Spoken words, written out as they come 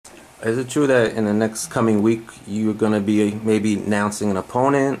Is it true that in the next coming week you're going to be maybe announcing an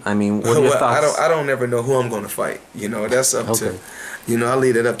opponent? I mean, what are your Well, thoughts? I don't ever know who I'm going to fight. You know, that's up to, Okay. I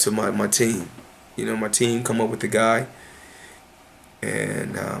leave it up to my team. You know, my team come up with the guy,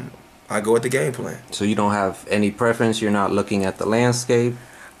 and I go with the game plan. So you don't have any preference? You're not looking at the landscape?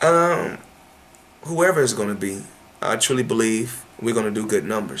 Um, Whoever it's going to be, I truly believe we're going to do good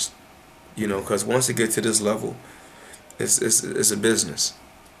numbers. You know, because once it gets to this level, it's a business.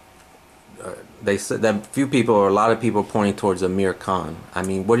 They said that few people or a lot of people are pointing towards Amir Khan. I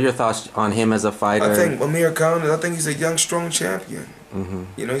mean, what are your thoughts on him as a fighter? I think Amir Khan, I think he's a young, strong champion. Mm-hmm.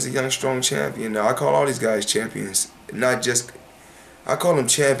 You know, he's a young, strong champion. Now, I call all these guys champions. Not just, I call them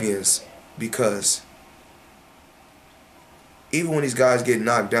champions because even when these guys get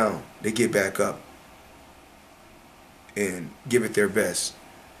knocked down, they get back up and give it their best.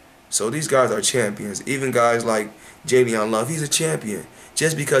 So these guys are champions. Even guys like Jalen Love, he's a champion.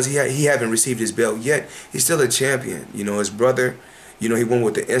 Just because he haven't received his belt yet, he's still a champion. You know, his brother, he went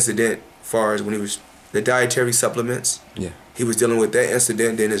with the incident as far as when he was the dietary supplements. Yeah. He was dealing with that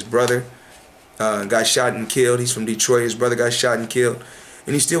incident. Then his brother got shot and killed. He's from Detroit. His brother got shot and killed.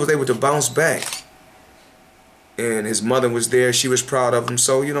 And he still was able to bounce back. And his mother was there. She was proud of him.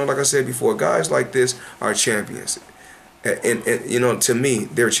 So, like I said before, guys like this are champions. And to me,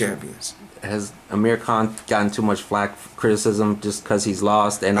 they're champions. Has Amir Khan gotten too much flack, criticism, just because he's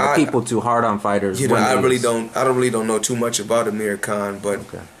lost? And are people too hard on fighters? I really don't know too much about Amir Khan, but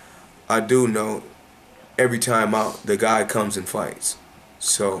okay. I do know every time out the guy comes and fights.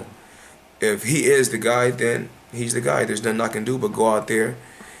 So if he is the guy, then he's the guy. There's nothing I can do but go out there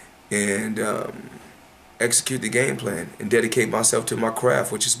and execute the game plan and dedicate myself to my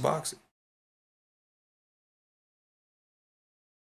craft, which is boxing.